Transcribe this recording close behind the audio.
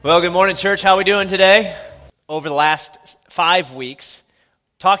Well, good morning, church. How are we doing today? Over the last 5 weeks,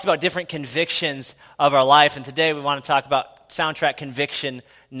 talked about different convictions of our life, and today we want to talk about soundtrack conviction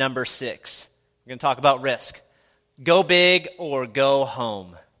number 6. We're going to talk about risk. Go big or go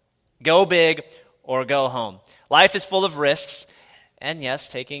home. Go big or go home. Life is full of risks, and yes,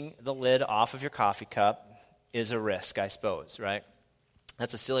 taking the lid off of your coffee cup is a risk, I suppose, right?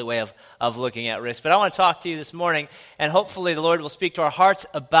 That's a silly way of looking at risk. But I want to talk to you this morning, and hopefully the Lord will speak to our hearts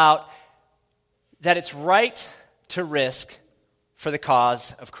about that it's right to risk for the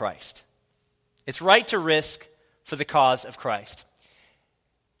cause of Christ. It's right to risk for the cause of Christ.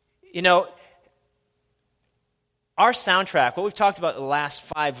 You know, our soundtrack, what we've talked about the last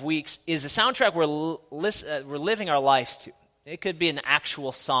 5 weeks, is the soundtrack we're living our lives to. It could be an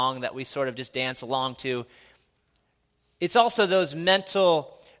actual song that we sort of just dance along to. It's also those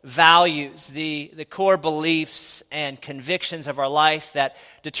mental values, the core beliefs and convictions of our life that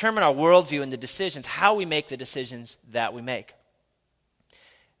determine our worldview and the decisions, how we make the decisions that we make.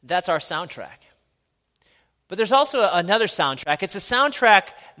 That's our soundtrack. But there's also another soundtrack. It's a soundtrack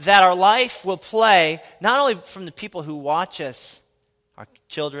that our life will play, not only from the people who watch us, our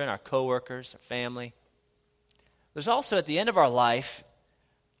children, our coworkers, our family. There's also, at the end of our life,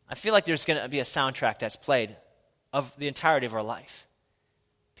 I feel like there's going to be a soundtrack that's played of the entirety of our life.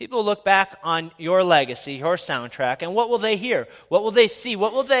 People will look back on your legacy, your soundtrack, and what will they hear? What will they see?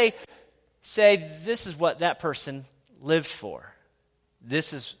 What will they say, this is what that person lived for.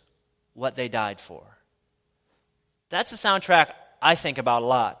 This is what they died for. That's the soundtrack I think about a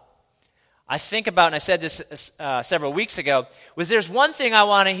lot. I think about, and I said this several weeks ago, was there's one thing I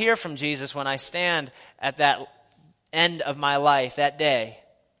want to hear from Jesus when I stand at that end of my life, that day.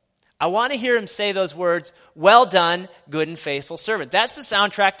 I want to hear him say those words, well done, good and faithful servant. That's the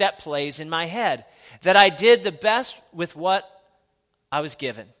soundtrack that plays in my head, that I did the best with what I was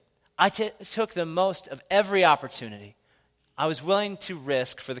given. I took the most of every opportunity. I was willing to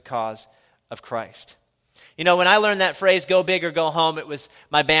risk for the cause of Christ. You know, when I learned that phrase, go big or go home, it was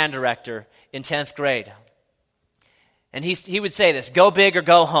my band director in 10th grade. And he would say this, go big or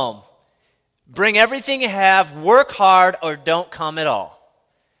go home. Bring everything you have, work hard, or don't come at all.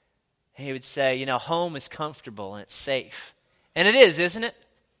 He would say, you know, home is comfortable and it's safe. And it is, isn't it?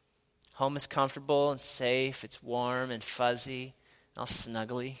 Home is comfortable and safe. It's warm and fuzzy, all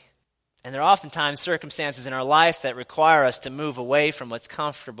snuggly. And there are oftentimes circumstances in our life that require us to move away from what's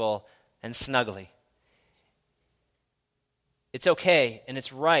comfortable and snuggly. It's okay and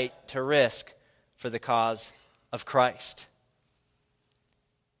it's right to risk for the cause of Christ.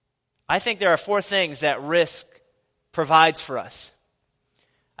 I think there are 4 things that risk provides for us.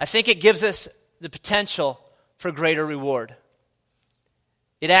 I think it gives us the potential for greater reward.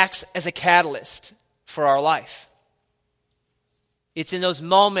 It acts as a catalyst for our life. It's in those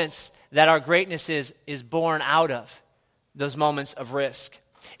moments that our greatness is born out of, those moments of risk.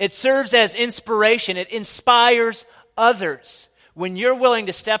 It serves as inspiration. It inspires others. When you're willing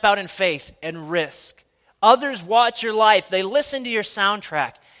to step out in faith and risk, others watch your life, they listen to your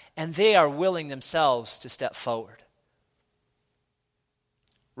soundtrack, and they are willing themselves to step forward.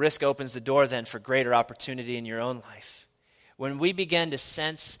 Risk opens the door then for greater opportunity in your own life. When we begin to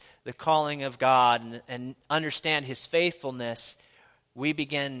sense the calling of God and understand his faithfulness, we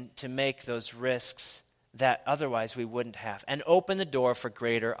begin to make those risks that otherwise we wouldn't have and open the door for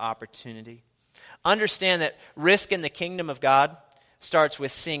greater opportunity. Understand that risk in the kingdom of God starts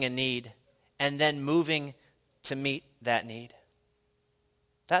with seeing a need and then moving to meet that need.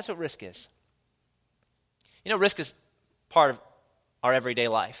 That's what risk is. You know, risk is part of our everyday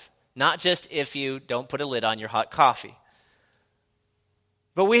life. Not just if you don't put a lid on your hot coffee.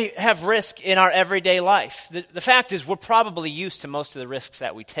 But we have risk in our everyday life. The fact is we're probably used to most of the risks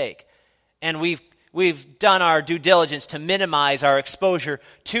that we take. And we've done our due diligence to minimize our exposure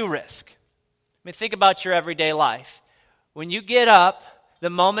to risk. I mean, think about your everyday life. When you get up, the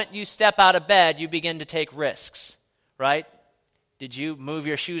moment you step out of bed, you begin to take risks, right? Did you move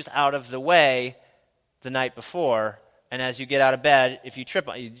your shoes out of the way the night before? And as you get out of bed, if you trip,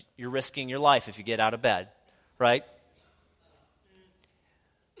 you're risking your life if you get out of bed, right?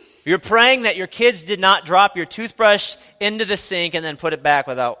 You're praying that your kids did not drop your toothbrush into the sink and then put it back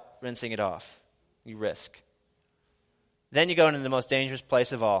without rinsing it off. You risk. Then you go into the most dangerous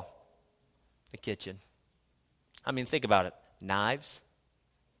place of all, the kitchen. I mean, think about it. Knives,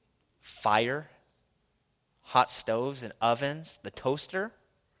 fire, hot stoves and ovens, the toaster,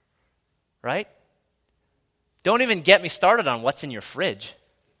 right? Don't even get me started on what's in your fridge,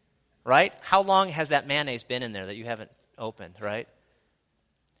 right? How long has that mayonnaise been in there that you haven't opened, right?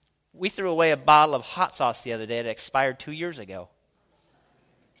 We threw away a bottle of hot sauce the other day that expired 2 years ago.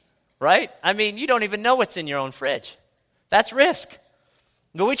 right? I mean, you don't even know what's in your own fridge. That's risk.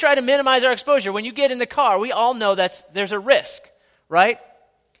 But we try to minimize our exposure. When you get in the car, we all know there's a risk, right?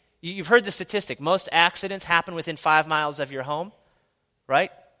 You've heard the statistic. Most accidents happen within 5 miles of your home,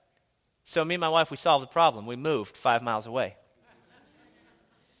 right? So me and my wife, we solved the problem. We moved 5 miles away.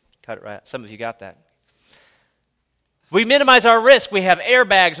 Cut it right out. Some of you got that. We minimize our risk. We have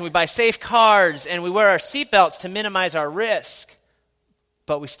airbags and we buy safe cars and we wear our seatbelts to minimize our risk.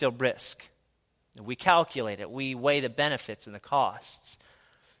 But we still risk. We calculate it. We weigh the benefits and the costs.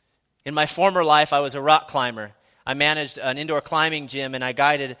 In my former life, I was a rock climber. I managed an indoor climbing gym and I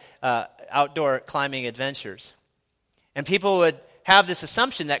guided outdoor climbing adventures. And people would have this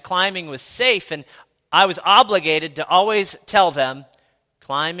assumption that climbing was safe, and I was obligated to always tell them,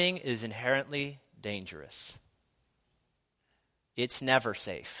 climbing is inherently dangerous. It's never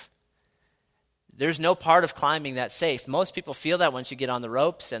safe. There's no part of climbing that's safe. Most people feel that once you get on the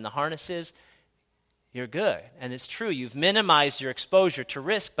ropes and the harnesses, you're good. And it's true, you've minimized your exposure to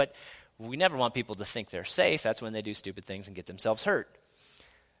risk, but we never want people to think they're safe. That's when they do stupid things and get themselves hurt.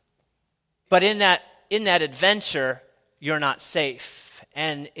 But in that adventure, you're not safe,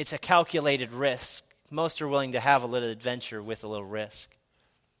 and it's a calculated risk. Most are willing to have a little adventure with a little risk.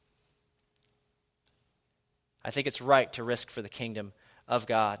 I think it's right to risk for the kingdom of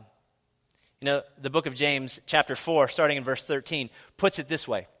God. You know, the book of James, chapter 4, starting in verse 13, puts it this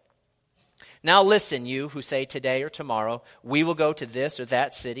way. Now listen, you who say today or tomorrow, we will go to this or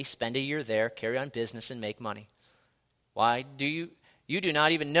that city, spend a year there, carry on business, and make money. Why do you do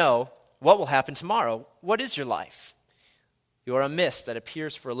not even know what will happen tomorrow? What is your life? You are a mist that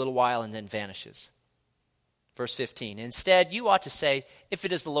appears for a little while and then vanishes. Verse 15, instead you ought to say, if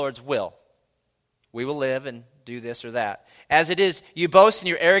it is the Lord's will, we will live and do this or that. As it is, you boast in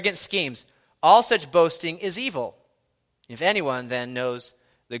your arrogant schemes. All such boasting is evil. If anyone then knows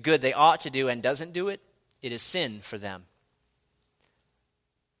the good they ought to do and doesn't do it, it is sin for them.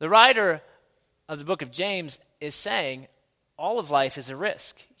 The writer of the book of James is saying all of life is a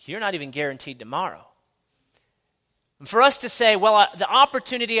risk. You're not even guaranteed tomorrow. And for us to say, well, the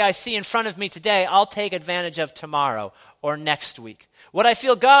opportunity I see in front of me today, I'll take advantage of tomorrow or next week. What I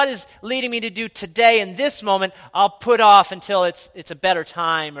feel God is leading me to do today in this moment, I'll put off until it's a better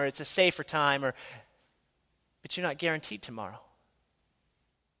time or it's a safer time. But you're not guaranteed tomorrow.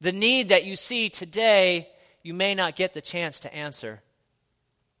 The need that you see today, you may not get the chance to answer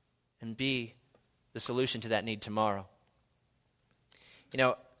and be the solution to that need tomorrow. You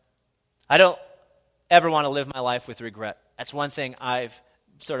know, I don't ever want to live my life with regret. That's one thing I've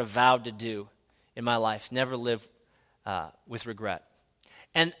sort of vowed to do in my life, never live with regret.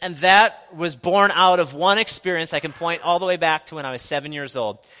 And that was born out of one experience I can point all the way back to when I was 7 years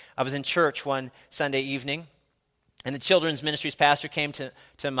old. I was in church one Sunday evening, and the children's ministries pastor came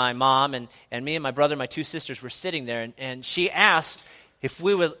to my mom, and me and my brother and my 2 sisters were sitting there, and she asked if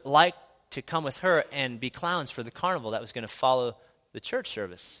we would like to come with her and be clowns for the carnival that was going to follow the church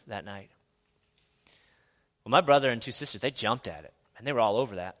service that night. Well, my brother and 2 sisters, they jumped at it, and they were all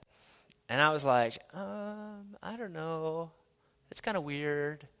over that. And I was like, I don't know. It's kind of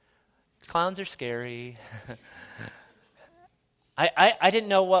weird. Clowns are scary. I didn't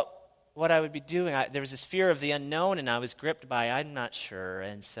know what I would be doing. There was this fear of the unknown, and I was gripped by, I'm not sure.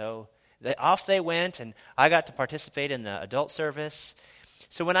 And so off they went, and I got to participate in the adult service.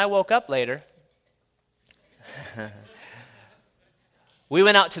 So when I woke up later, we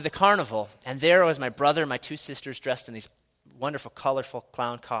went out to the carnival, and there was my brother and my 2 sisters dressed in these wonderful, colorful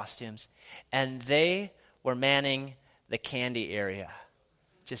clown costumes, and they were manning the candy area,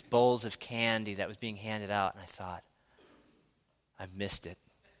 just bowls of candy that was being handed out, and I thought, I missed it.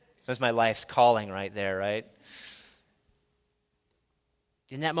 It was my life's calling right there, right?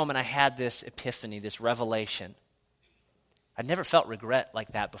 In that moment, I had this epiphany, this revelation. I'd never felt regret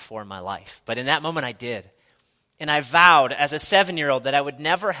like that before in my life, but in that moment I did. And I vowed as a 7-year-old that I would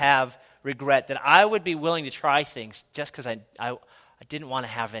never have regret, that I would be willing to try things just because I didn't want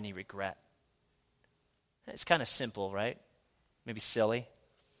to have any regret. It's kind of simple, right? Maybe silly.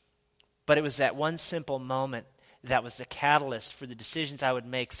 But it was that one simple moment that was the catalyst for the decisions I would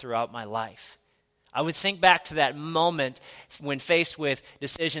make throughout my life. I would think back to that moment when faced with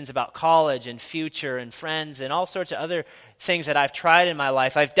decisions about college and future and friends and all sorts of other things that I've tried in my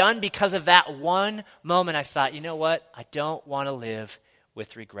life. I've done because of that one moment. I thought, you know what? I don't want to live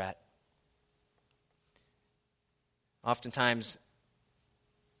with regret. Oftentimes,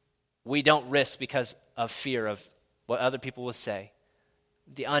 we don't risk because of fear of what other people will say,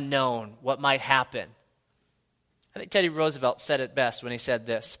 the unknown, what might happen. I think Teddy Roosevelt said it best when he said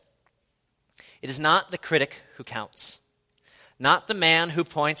this: it is not the critic who counts, not the man who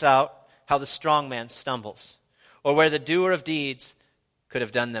points out how the strong man stumbles, or where the doer of deeds could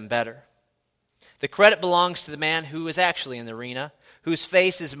have done them better. The credit belongs to the man who is actually in the arena, whose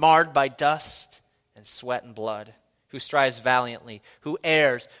face is marred by dust and sweat and blood, who strives valiantly, who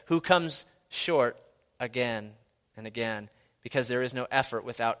errs, who comes short again and again, because there is no effort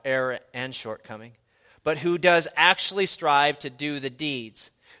without error and shortcoming, but who does actually strive to do the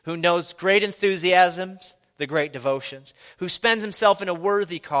deeds, who knows great enthusiasms, the great devotions, who spends himself in a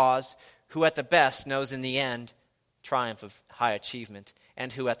worthy cause, who at the best knows in the end triumph of high achievement,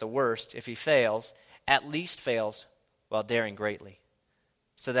 and who at the worst, if he fails, at least fails while daring greatly,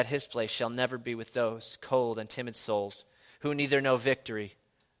 so that his place shall never be with those cold and timid souls who neither know victory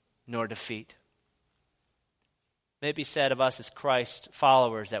nor defeat. May it be said of us as Christ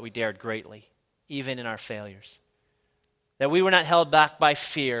followers that we dared greatly, even in our failures, that we were not held back by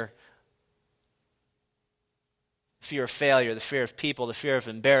fear of failure, the fear of people, the fear of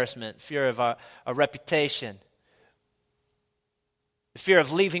embarrassment, fear of our reputation, the fear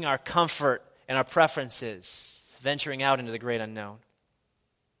of leaving our comfort and our preferences, venturing out into the great unknown.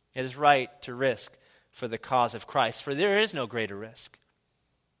 It is right to risk for the cause of Christ, for there is no greater risk.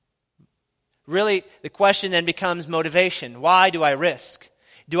 Really, the question then becomes motivation. Why do I risk?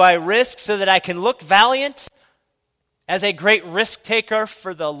 Do I risk so that I can look valiant as a great risk taker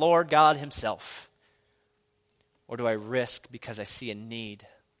for the Lord God himself? Or do I risk because I see a need?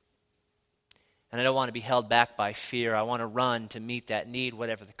 And I don't want to be held back by fear. I want to run to meet that need,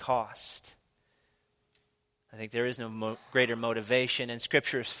 whatever the cost. I think there is no greater motivation, and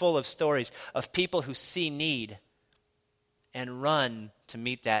Scripture is full of stories of people who see need and run to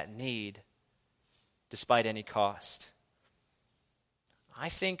meet that need despite any cost. I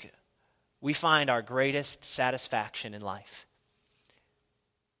think we find our greatest satisfaction in life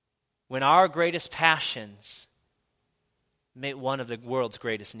when our greatest passions meet one of the world's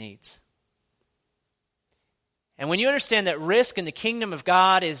greatest needs. And when you understand that risk in the kingdom of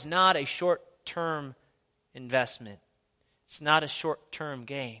God is not a short-term investment, it's not a short-term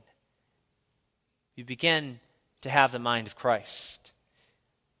gain, you begin to have the mind of Christ.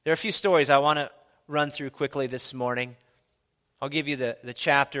 There are a few stories I want to run through quickly this morning. I'll give you the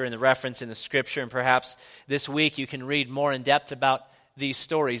chapter and the reference in the Scripture, and perhaps this week you can read more in depth about these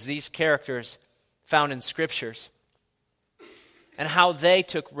stories, these characters found in Scriptures, and how they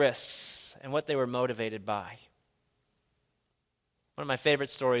took risks and what they were motivated by. One of my favorite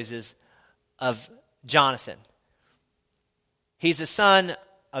stories is of Jonathan. He's the son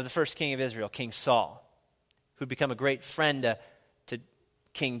of the first king of Israel, King Saul, who'd become a great friend to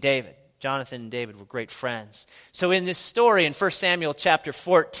King David. Jonathan and David were great friends. So in this story in 1 Samuel chapter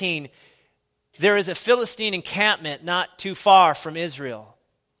 14, there is a Philistine encampment not too far from Israel.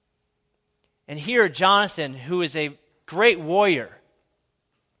 And here Jonathan, who is a great warrior,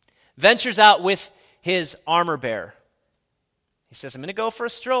 ventures out with his armor bearer. He says, I'm going to go for a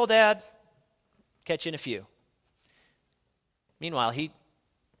stroll, Dad. Catch you in a few. Meanwhile, he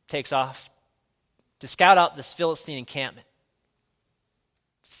takes off to scout out this Philistine encampment,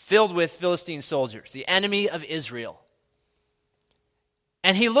 filled with Philistine soldiers, the enemy of Israel.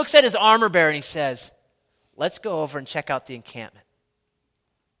 And he looks at his armor bearer and he says, let's go over and check out the encampment.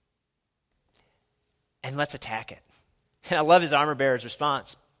 And let's attack it. And I love his armor bearer's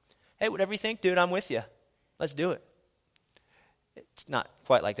response. Hey, whatever you think, dude, I'm with you. Let's do it. It's not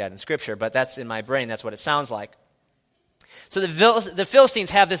quite like that in Scripture, but that's in my brain. That's what it sounds like. So the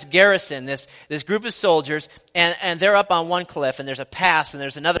Philistines have this garrison, this group of soldiers, and they're up on one cliff, and there's a pass, and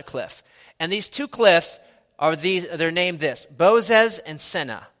there's another cliff. And these two cliffs they're named this, Bozez and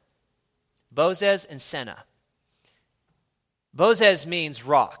Seneh. Bozez and Seneh. Bozez means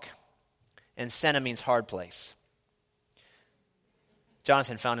rock, and Seneh means hard place.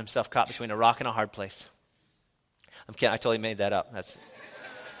 Jonathan found himself caught between a rock and a hard place. I'm kidding, I totally made that up.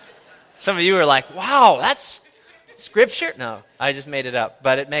 Some of you are like, wow, that's Scripture? No, I just made it up,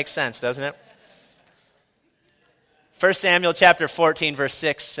 but it makes sense, doesn't it? 1 Samuel chapter 14, verse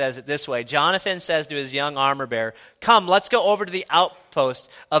 6 says it this way. Jonathan says to his young armor bearer, come, let's go over to the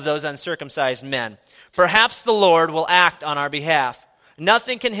outpost of those uncircumcised men. Perhaps the Lord will act on our behalf.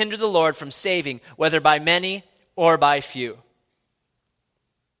 Nothing can hinder the Lord from saving, whether by many or by few.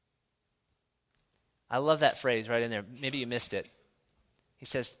 I love that phrase right in there. Maybe you missed it. He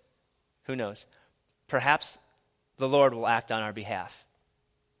says, who knows? Perhaps the Lord will act on our behalf.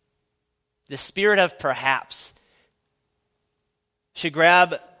 The spirit of perhaps should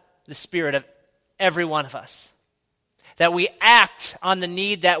grab the spirit of every one of us. That we act on the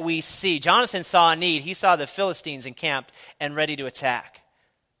need that we see. Jonathan saw a need. He saw the Philistines encamped and ready to attack.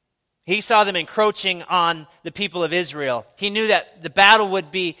 He saw them encroaching on the people of Israel. He knew that the battle would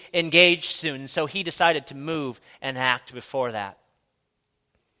be engaged soon, so he decided to move and act before that.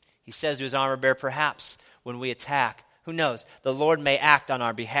 He says to his armor bearer, perhaps when we attack, who knows, the Lord may act on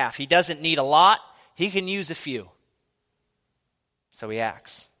our behalf. He doesn't need a lot. He can use a few. So he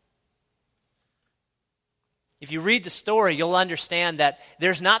acts. If you read the story, you'll understand that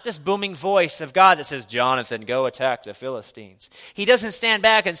there's not this booming voice of God that says, Jonathan, go attack the Philistines. He doesn't stand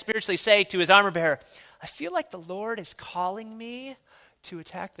back and spiritually say to his armor bearer, I feel like the Lord is calling me to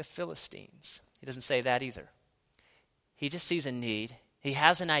attack the Philistines. He doesn't say that either. He just sees a need, he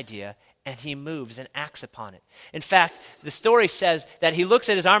has an idea, and he moves and acts upon it. In fact, the story says that he looks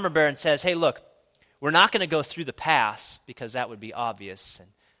at his armor bearer and says, hey, look, we're not going to go through the pass because that would be obvious, and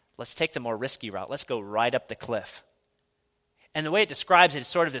let's take the more risky route. Let's go right up the cliff. And the way it describes it is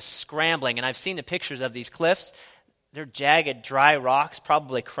sort of this scrambling. And I've seen the pictures of these cliffs. They're jagged, dry rocks,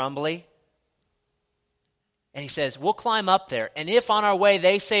 probably crumbly. And he says, we'll climb up there. And if on our way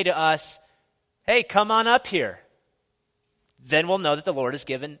they say to us, hey, come on up here, then we'll know that the Lord has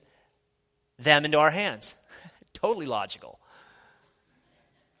given them into our hands. Totally logical.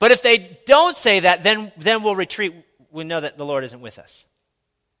 But if they don't say that, then we'll retreat. We know that the Lord isn't with us.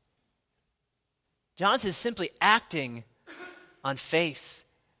 Jonathan is simply acting on faith,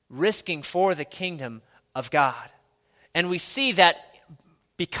 risking for the kingdom of God. And we see that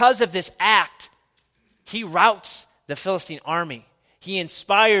because of this act, he routs the Philistine army. He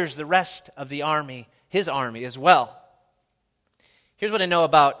inspires the rest of the army, his army as well. Here's what I know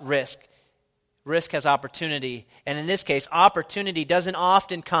about risk. Risk has opportunity, and in this case, opportunity doesn't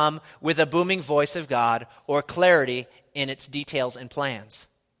often come with a booming voice of God or clarity in its details and plans.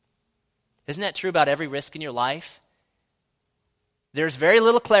 Isn't that true about every risk in your life? There's very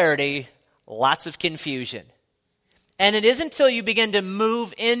little clarity, lots of confusion. And it isn't until you begin to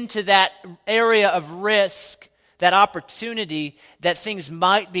move into that area of risk, that opportunity, that things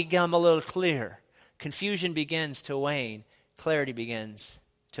might become a little clearer. Confusion begins to wane, clarity begins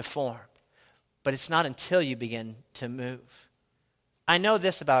to form. But it's not until you begin to move. I know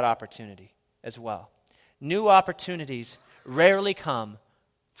this about opportunity as well. New opportunities rarely come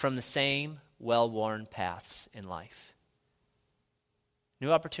from the same well-worn paths in life.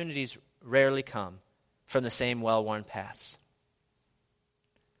 New opportunities rarely come from the same well-worn paths.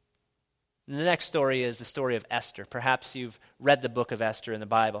 And the next story is the story of Esther. Perhaps you've read the book of Esther in the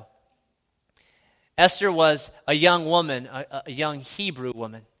Bible. Esther was a young woman, a young Hebrew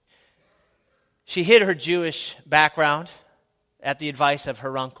woman. She hid her Jewish background at the advice of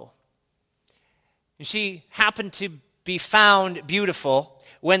her uncle. And she happened to be found beautiful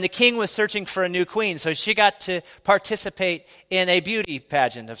when the king was searching for a new queen. So she got to participate in a beauty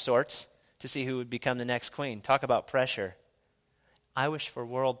pageant of sorts to see who would become the next queen. Talk about pressure. I wish for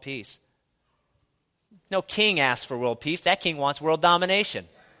world peace. No king asks for world peace. That king wants world domination.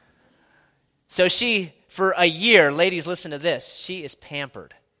 So she, for a year, ladies, listen to this, she is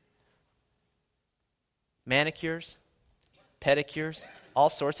pampered. Manicures, pedicures, all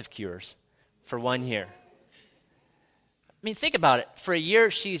sorts of cures for 1 year. I mean, think about it. For a year,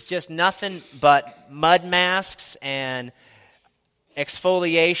 she's just nothing but mud masks and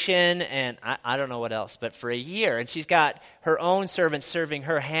exfoliation and I don't know what else. But for a year, and she's got her own servants serving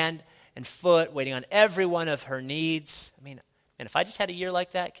her hand and foot, waiting on every one of her needs. I mean, and if I just had a year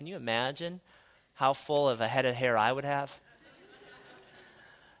like that, can you imagine how full of a head of hair I would have?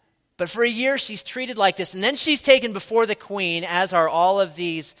 But for a year, she's treated like this. And then she's taken before the queen, as are all of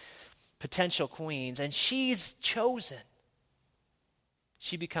these potential queens. And she's chosen.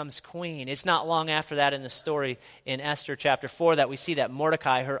 She becomes queen. It's not long after that in the story in Esther chapter 4 that we see that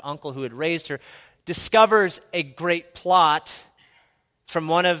Mordecai, her uncle who had raised her, discovers a great plot from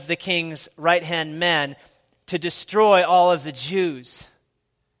one of the king's right-hand men to destroy all of the Jews.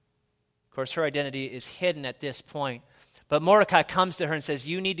 Of course, her identity is hidden at this point. But Mordecai comes to her and says,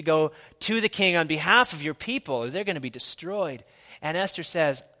 you need to go to the king on behalf of your people or they're going to be destroyed. And Esther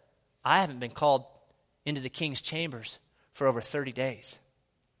says, I haven't been called into the king's chambers for over 30 days.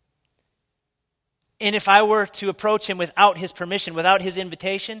 And if I were to approach him without his permission, without his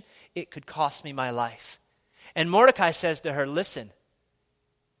invitation, it could cost me my life. And Mordecai says to her, listen,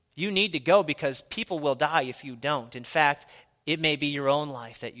 you need to go because people will die if you don't. In fact, it may be your own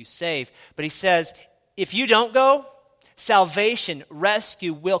life that you save. But he says, if you don't go, salvation,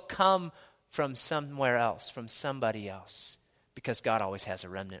 rescue will come from somewhere else, from somebody else, because God always has a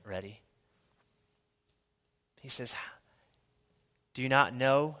remnant ready. He says, do you not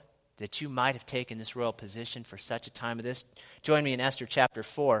know that you might have taken this royal position for such a time as this? Join me in Esther chapter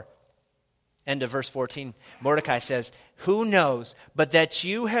 4. End of verse 14, Mordecai says, "Who knows but that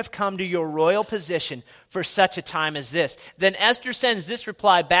you have come to your royal position for such a time as this?" Then Esther sends this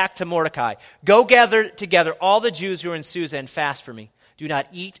reply back to Mordecai: "Go gather together all the Jews who are in Susa and fast for me. Do not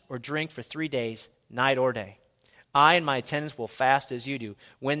eat or drink for 3 days, night or day. I and my attendants will fast as you do.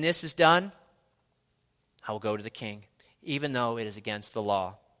 When this is done, I will go to the king, even though it is against the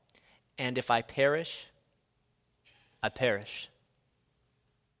law. And if I perish, I perish."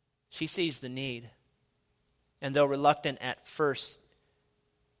 She sees the need. And though reluctant at first,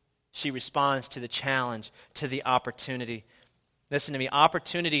 she responds to the challenge, to the opportunity. Listen to me,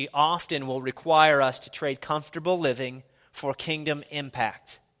 opportunity often will require us to trade comfortable living for kingdom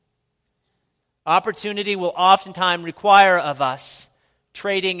impact. Opportunity will oftentimes require of us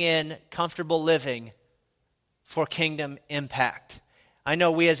trading in comfortable living for kingdom impact. I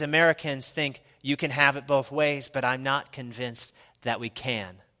know we as Americans think you can have it both ways, but I'm not convinced that we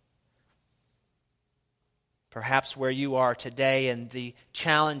can. Perhaps where you are today and the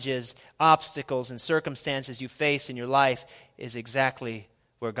challenges, obstacles, and circumstances you face in your life is exactly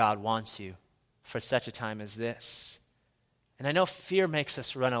where God wants you for such a time as this. And I know fear makes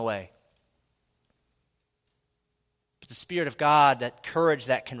us run away. But the Spirit of God, that courage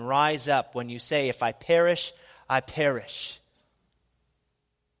that can rise up when you say, "If I perish, I perish."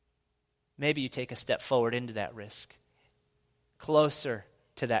 Maybe you take a step forward into that risk, closer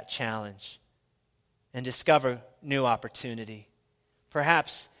to that challenge, and discover new opportunity.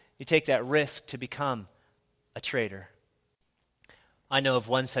 Perhaps you take that risk to become a trader. I know of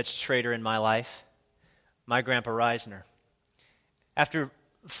one such trader in my life, my Grandpa Reisner. After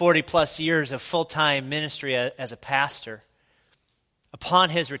 40 plus years of full-time ministry as a pastor, upon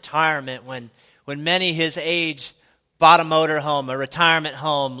his retirement, when many his age bought a motorhome, a retirement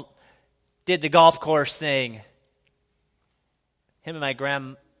home, did the golf course thing, him and my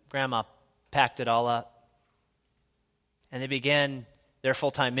grandma packed it all up. And they began their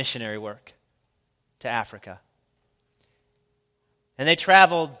full-time missionary work to Africa. And they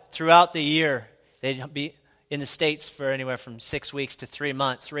traveled throughout the year. They'd be in the States for anywhere from 6 weeks to 3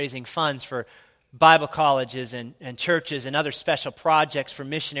 months, raising funds for Bible colleges and churches and other special projects for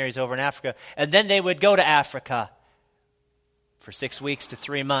missionaries over in Africa. And then they would go to Africa for 6 weeks to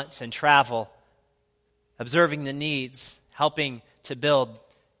 3 months and travel, observing the needs, helping to build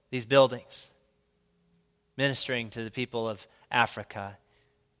these buildings, ministering to the people of Africa,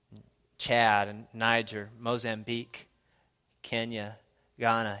 Chad and Niger, Mozambique, Kenya,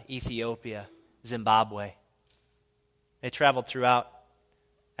 Ghana, Ethiopia, Zimbabwe. They traveled throughout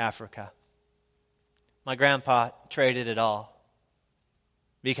Africa. My grandpa traded it all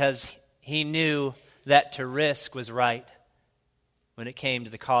because he knew that to risk was right when it came to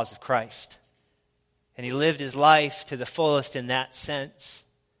the cause of Christ. And he lived his life to the fullest in that sense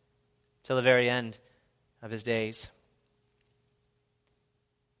till the very end of his days.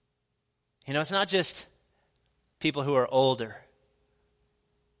 You know, it's not just people who are older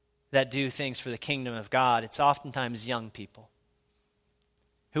that do things for the kingdom of God. It's oftentimes young people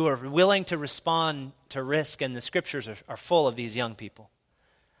who are willing to respond to risk, and the scriptures are full of these young people.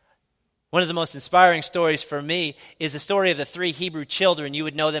 One of the most inspiring stories for me is the story of the 3 Hebrew children. You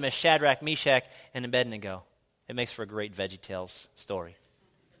would know them as Shadrach, Meshach, and Abednego. It makes for a great VeggieTales story.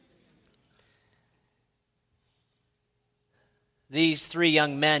 These 3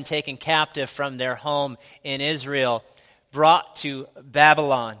 young men taken captive from their home in Israel, brought to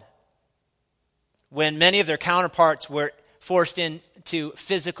Babylon, when many of their counterparts were forced into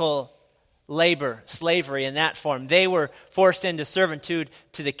physical labor, slavery in that form. They were forced into servitude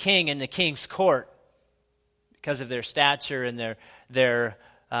to the king in the king's court because of their stature and their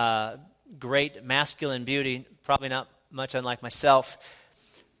great masculine beauty, probably not much unlike myself,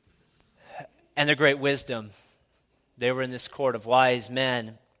 and their great wisdom. They were in this court of wise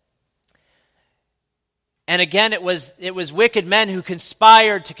men. And again, it was wicked men who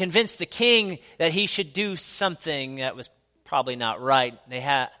conspired to convince the king that he should do something that was probably not right.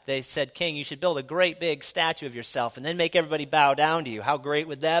 They said, "King, you should build a great big statue of yourself and then make everybody bow down to you." How great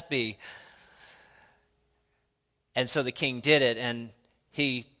would that be? And so the king did it, and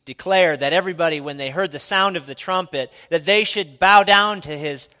he declared that everybody, when they heard the sound of the trumpet, that they should bow down to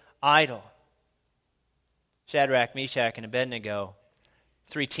his idol. Shadrach, Meshach, and Abednego,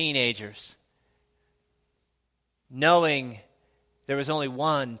 3 teenagers, knowing there was only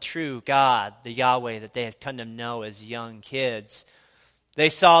one true God, the Yahweh that they had come to know as young kids, they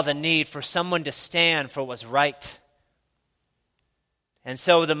saw the need for someone to stand for what was right. And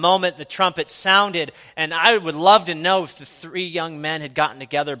so the moment the trumpet sounded, and I would love to know if the 3 young men had gotten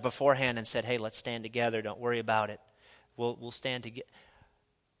together beforehand and said, "Hey, let's stand together, don't worry about it. We'll stand together."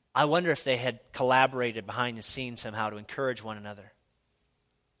 I wonder if they had collaborated behind the scenes somehow to encourage one another.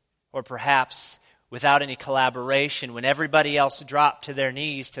 Or perhaps without any collaboration, when everybody else dropped to their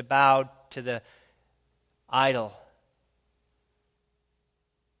knees to bow to the idol,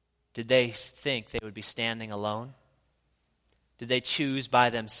 did they think they would be standing alone? Did they choose by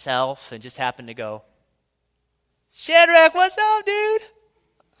themselves and just happen to go, Shadrach, what's up, dude?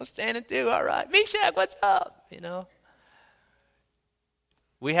 I'm standing too, all right. Meshach, what's up?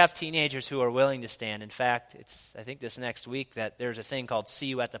 We have teenagers who are willing to stand. In fact, I think this next week that there's a thing called See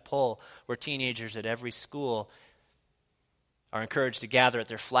You at the Pole, where teenagers at every school are encouraged to gather at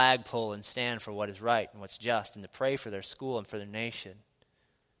their flagpole and stand for what is right and what's just and to pray for their school and for their nation.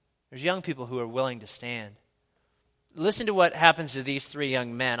 There's young people who are willing to stand. Listen to what happens to these three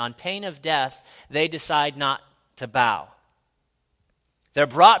young men. On pain of death, they decide not to bow. They're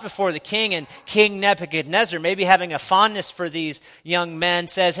brought before the king, and King Nebuchadnezzar, maybe having a fondness for these young men,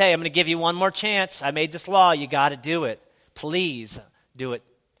 says, hey, I'm going to give you one more chance. I made this law. You got to do it. Please do it.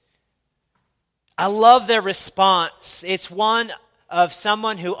 I love their response. It's one of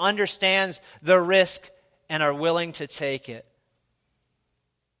someone who understands the risk and are willing to take it.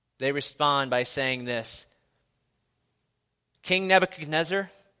 They respond by saying this, King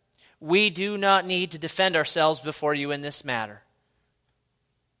Nebuchadnezzar, we do not need to defend ourselves before you in this matter.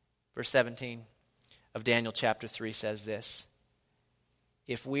 Verse 17 of Daniel chapter 3 says this,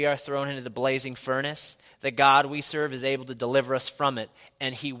 if we are thrown into the blazing furnace, the God we serve is able to deliver us from it,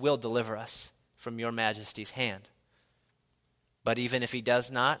 and he will deliver us from your majesty's hand. But even if he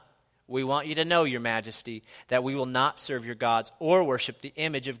does not, we want you to know, your majesty, that we will not serve your gods or worship the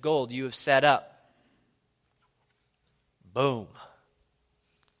image of gold you have set up. Boom.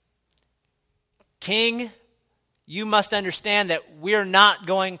 King, you must understand that we're not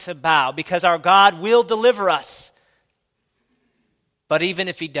going to bow because our God will deliver us. But even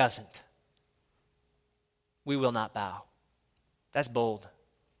if he doesn't, we will not bow. That's bold.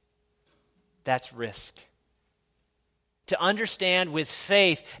 That's risk. To understand with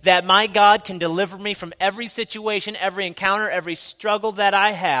faith that my God can deliver me from every situation, every encounter, every struggle that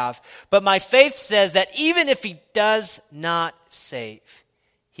I have. But my faith says that even if he does not save,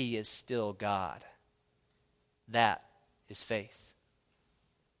 he is still God. That is faith.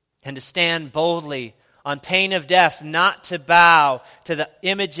 And to stand boldly on pain of death, not to bow to the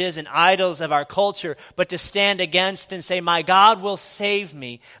images and idols of our culture, but to stand against and say, my God will save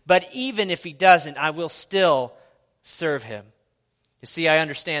me, but even if he doesn't, I will still serve him. You see, I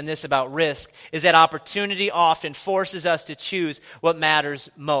understand this about risk, is that opportunity often forces us to choose what matters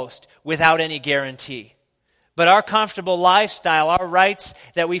most without any guarantee. But our comfortable lifestyle, our rights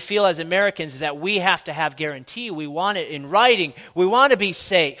that we feel as Americans is that we have to have guarantee. We want it in writing. We want to be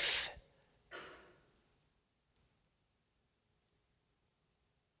safe.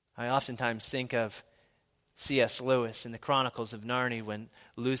 I oftentimes think of C.S. Lewis in the Chronicles of Narnia when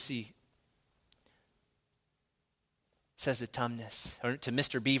Lucy says to Tumnus, or to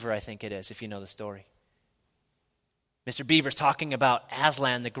Mr. Beaver, I think it is, if you know the story. Mr. Beaver's talking about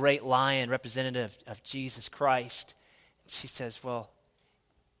Aslan, the great lion, representative of Jesus Christ. She says, well,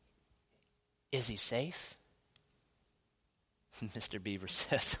 is he safe? Mr. Beaver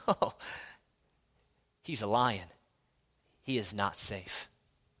says, oh, he's a lion. He is not safe,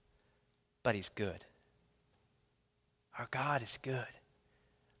 but he's good. Our God is good.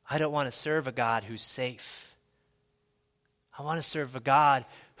 I don't want to serve a God who's safe. I want to serve a God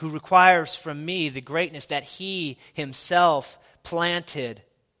who requires from me the greatness that he himself planted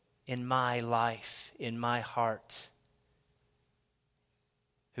in my life, in my heart,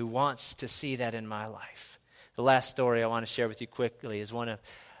 who wants to see that in my life. The last story I want to share with you quickly is one of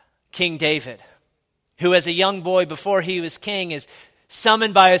King David, who as a young boy before he was king is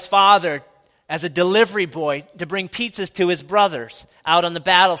summoned by his father as a delivery boy to bring pizzas to his brothers out on the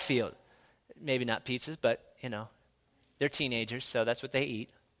battlefield. Maybe not pizzas, but, they're teenagers, so that's what they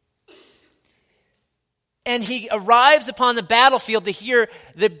eat. And he arrives upon the battlefield to hear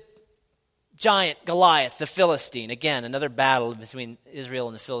the giant Goliath, the Philistine. Again, another battle between Israel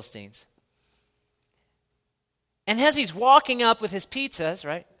and the Philistines. And as he's walking up with his pizzas,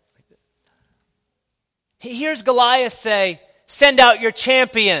 right, he hears Goliath say, send out your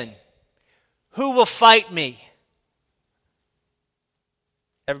champion. Who will fight me?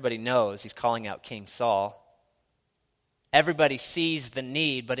 Everybody knows he's calling out King Saul. Everybody sees the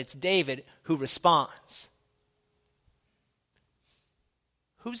need, but it's David who responds.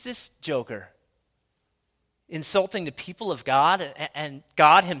 Who's this joker? Insulting the people of God and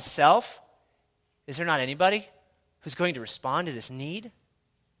God himself? Is there not anybody who's going to respond to this need?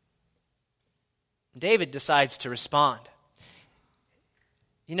 David decides to respond.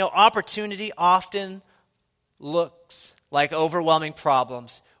 You know, opportunity often looks like overwhelming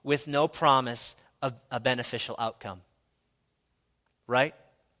problems with no promise of a beneficial outcome. Right?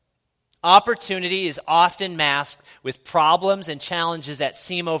 Opportunity is often masked with problems and challenges that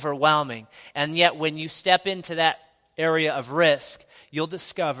seem overwhelming. And yet when you step into that area of risk, you'll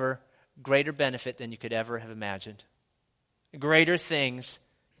discover greater benefit than you could ever have imagined. Greater things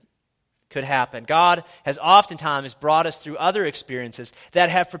could happen. God has oftentimes brought us through other experiences that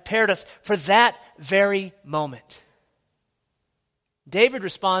have prepared us for that very moment. David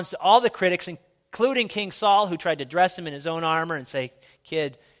responds to all the critics, including King Saul, who tried to dress him in his own armor and say,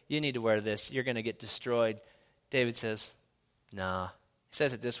 "Kid, you need to wear this. You're going to get destroyed." David says, "Nah." He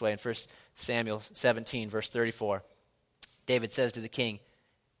says it this way in 1 Samuel 17, verse 34. David says to the king,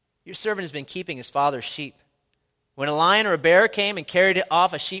 "Your servant has been keeping his father's sheep. When a lion or a bear came and carried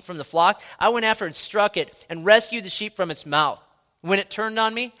off a sheep from the flock, I went after and struck it and rescued the sheep from its mouth. When it turned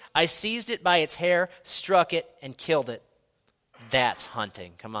on me, I seized it by its hair, struck it, and killed it." That's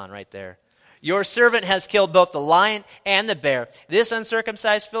hunting. Come on, right there. "Your servant has killed both the lion and the bear. This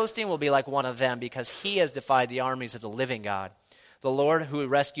uncircumcised Philistine will be like one of them because he has defied the armies of the living God. The Lord who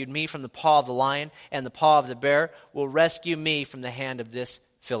rescued me from the paw of the lion and the paw of the bear will rescue me from the hand of this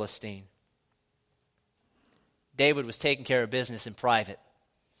Philistine." David was taking care of business in private,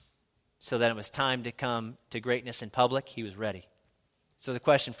 so that it was time to come to greatness in public. He was ready. So the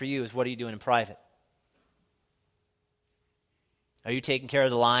question for you is, what are you doing in private? Are you taking care of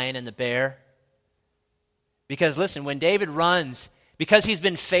the lion and the bear? Because listen, when David runs, because he's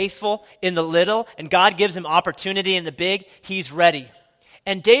been faithful in the little and God gives him opportunity in the big, he's ready.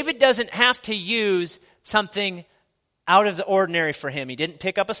 And David doesn't have to use something out of the ordinary for him. He didn't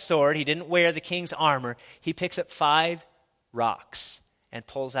pick up a sword. He didn't wear the king's armor. He picks up 5 rocks and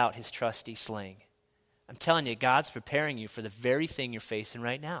pulls out his trusty sling. I'm telling you, God's preparing you for the very thing you're facing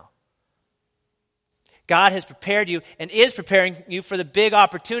right now. God has prepared you and is preparing you for the big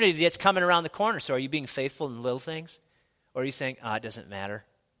opportunity that's coming around the corner. So are you being faithful in the little things? Or are you saying, it doesn't matter?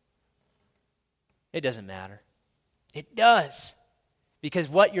 It doesn't matter. It does. Because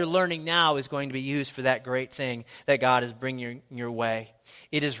what you're learning now is going to be used for that great thing that God is bringing your way.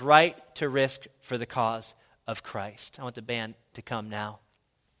 It is right to risk for the cause of Christ. I want the band to come now.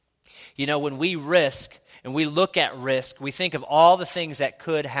 You know, when we risk and we look at risk, we think of all the things that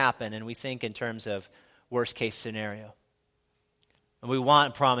could happen, and we think in terms of worst case scenario. And we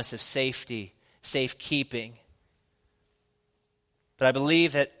want a promise of safety, safekeeping. But I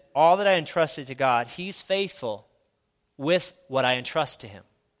believe that all that I entrusted to God, He's faithful with what I entrust to Him.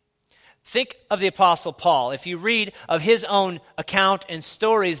 Think of the Apostle Paul. If you read of his own account and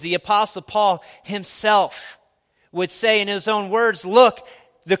stories, the Apostle Paul himself would say in his own words, "Look,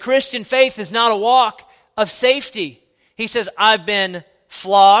 the Christian faith is not a walk of safety." He says, "I've been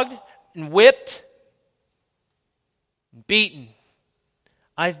flogged and whipped, beaten.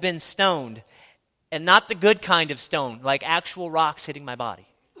 I've been stoned, and not the good kind of stone, like actual rocks hitting my body.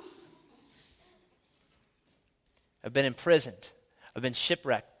 I've been imprisoned. I've been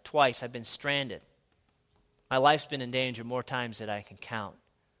shipwrecked twice. I've been stranded. My life's been in danger more times than I can count."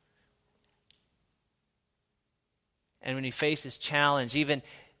 And when he faces challenge, even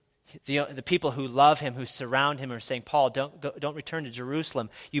the people who love him, who surround him, are saying, "Paul, don't return to Jerusalem.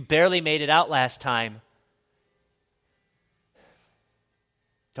 You barely made it out last time.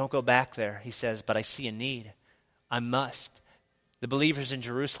 Don't go back there," he says, "but I see a need. I must. The believers in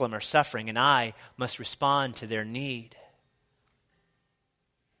Jerusalem are suffering, and I must respond to their need."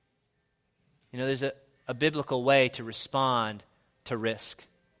 You know, there's a biblical way to respond to risk.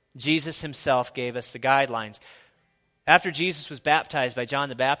 Jesus himself gave us the guidelines. After Jesus was baptized by John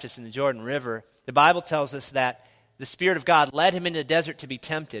the Baptist in the Jordan River, the Bible tells us that the Spirit of God led him into the desert to be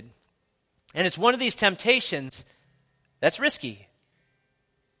tempted. And it's one of these temptations that's risky.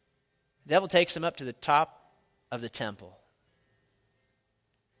 The devil takes him up to the top of the temple.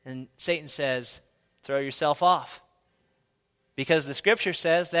 And Satan says, "Throw yourself off." Because the scripture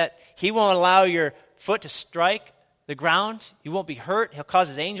says that he won't allow your foot to strike the ground. You won't be hurt. He'll cause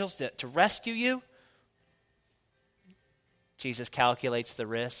his angels to rescue you. Jesus calculates the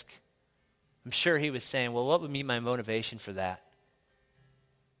risk. I'm sure he was saying, well, what would be my motivation for that?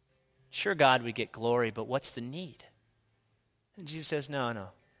 Sure, God would get glory, but what's the need? And Jesus says,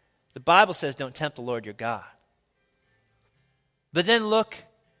 no. The Bible says don't tempt the Lord your God. But then look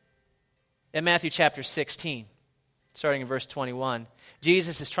at Matthew chapter 16, starting in verse 21.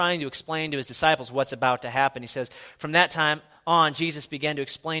 Jesus is trying to explain to his disciples what's about to happen. He says, from that time on, Jesus began to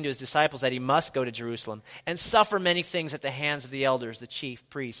explain to his disciples that he must go to Jerusalem and suffer many things at the hands of the elders, the chief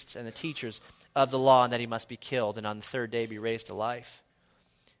priests, and the teachers of the law, and that he must be killed and on the third day be raised to life.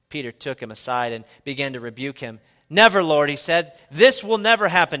 Peter took him aside and began to rebuke him. "Never, Lord," he said. "This will never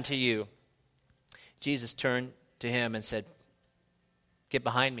happen to you." Jesus turned to him and said, "Get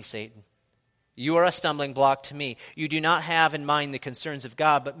behind me, Satan. You are a stumbling block to me. You do not have in mind the concerns of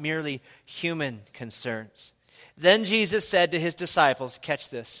God, but merely human concerns." Then Jesus said to his disciples, catch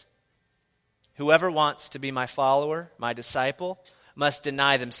this, "Whoever wants to be my follower, my disciple, must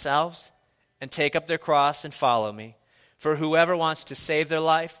deny themselves and take up their cross and follow me. For whoever wants to save their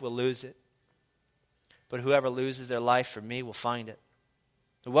life will lose it. But whoever loses their life for me will find it.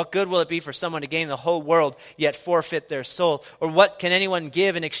 What good will it be for someone to gain the whole world, yet forfeit their soul? Or what can anyone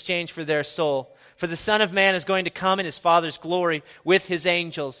give in exchange for their soul? For the Son of Man is going to come in his Father's glory with his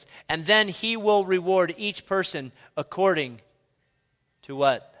angels, and then he will reward each person according to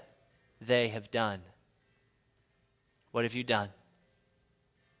what they have done." What have you done?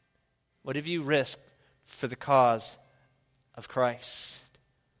 What have you risked for the cause of Christ?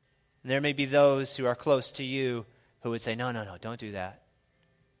 And there may be those who are close to you who would say, no, don't do that.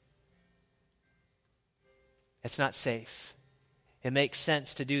 It's not safe. It makes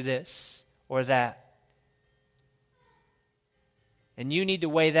sense to do this or that. And you need to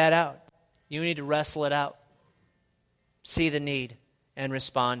weigh that out. You need to wrestle it out. See the need and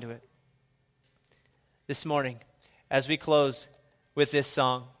respond to it. This morning, as we close with this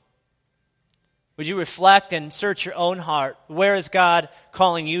song, would you reflect and search your own heart? Where is God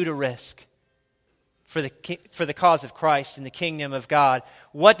calling you to risk for the cause of Christ and the kingdom of God?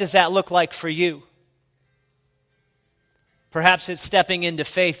 What does that look like for you? Perhaps it's stepping into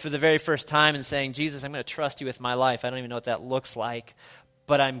faith for the very first time and saying, "Jesus, I'm going to trust you with my life. I don't even know what that looks like,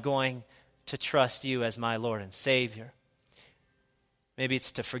 but I'm going to trust you as my Lord and Savior." Maybe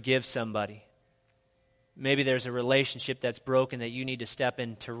it's to forgive somebody. Maybe there's a relationship that's broken that you need to step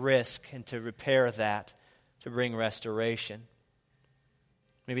in to risk and to repair that, to bring restoration.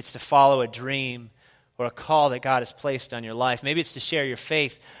 Maybe it's to follow a dream or a call that God has placed on your life. Maybe it's to share your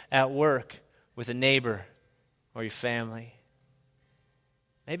faith at work with a neighbor or your family.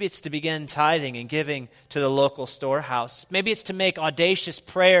 Maybe it's to begin tithing and giving to the local storehouse. Maybe it's to make audacious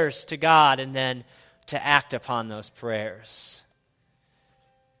prayers to God and then to act upon those prayers.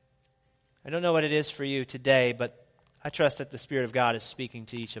 I don't know what it is for you today, but I trust that the Spirit of God is speaking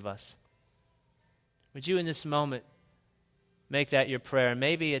to each of us. Would you in this moment make that your prayer?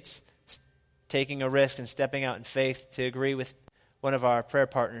 Maybe it's taking a risk and stepping out in faith to agree with one of our prayer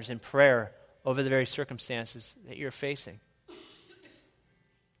partners in prayer over the very circumstances that you're facing.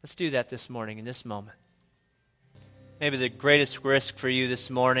 Let's do that this morning, in this moment. Maybe the greatest risk for you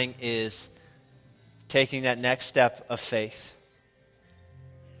this morning is taking that next step of faith.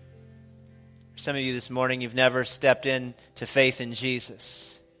 For some of you this morning, you've never stepped into faith in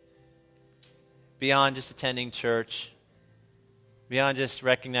Jesus. Beyond just attending church, beyond just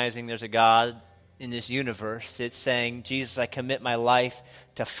recognizing there's a God in this universe, it's saying, "Jesus, I commit my life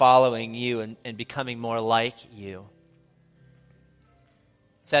to following you and becoming more like you."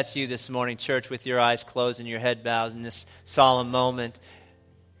 If that's you this morning, church, with your eyes closed and your head bowed in this solemn moment,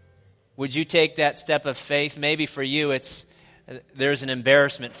 would you take that step of faith? Maybe for you there's an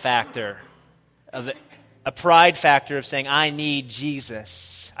embarrassment factor, a pride factor of saying, "I need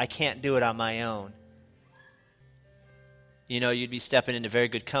Jesus. I can't do it on my own." You know, you'd be stepping into very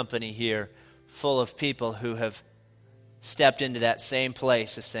good company here, full of people who have stepped into that same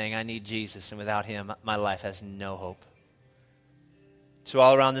place of saying, "I need Jesus, and without him, my life has no hope." So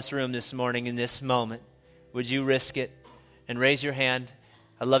all around this room this morning, in this moment, would you risk it and raise your hand?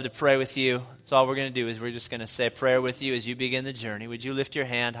 I'd love to pray with you. That's all we're going to do, is we're just going to say a prayer with you as you begin the journey. Would you lift your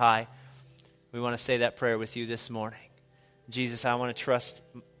hand high? We want to say that prayer with you this morning. Jesus, I want to trust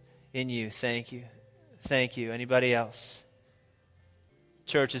in you. Thank you. Thank you. Anybody else?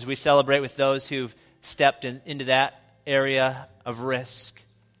 Church, as we celebrate with those who've stepped into that area of risk,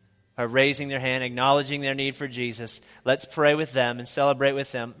 are raising their hand, acknowledging their need for Jesus, let's pray with them and celebrate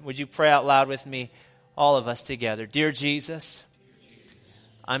with them. Would you pray out loud with me, all of us together? Dear Jesus,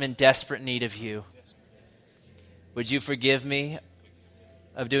 I'm in desperate need of you. Would you forgive me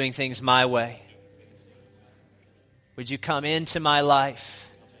of doing things my way? Would you come into my life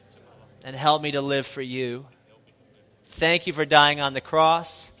and help me to live for you? Thank you for dying on the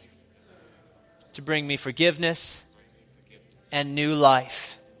cross to bring me forgiveness and new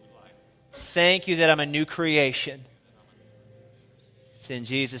life. Thank you that I'm a new creation. It's in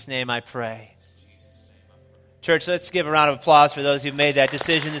Jesus' name I pray. Church, let's give a round of applause for those who've made that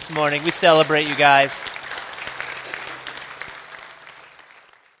decision this morning. We celebrate you guys.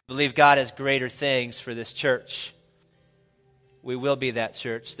 I believe God has greater things for this church. We will be that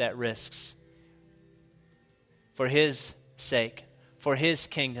church that risks for his sake, for his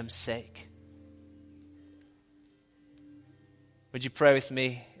kingdom's sake. Would you pray with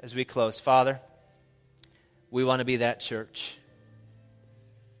me as we close? Father, we want to be that church.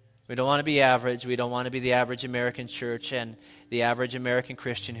 We don't want to be average. We don't want to be the average American church and the average American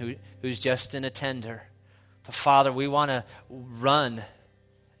Christian who's just an attender. But Father, we want to run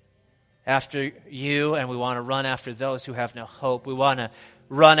after you, and we want to run after those who have no hope. We want to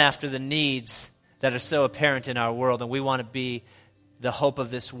run after the needs that are so apparent in our world, and we want to be the hope of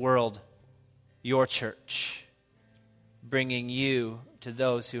this world, your church, bringing you to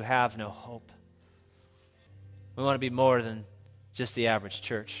those who have no hope. We want to be more than just the average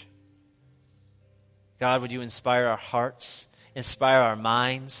church. God, would you inspire our hearts, inspire our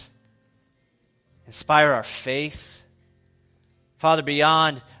minds, inspire our faith? Father,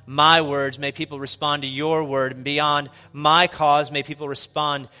 beyond my words, may people respond to your word, and beyond my cause, may people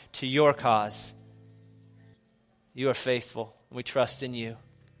respond to your cause. You are faithful, and we trust in you.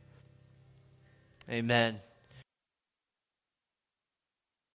 Amen.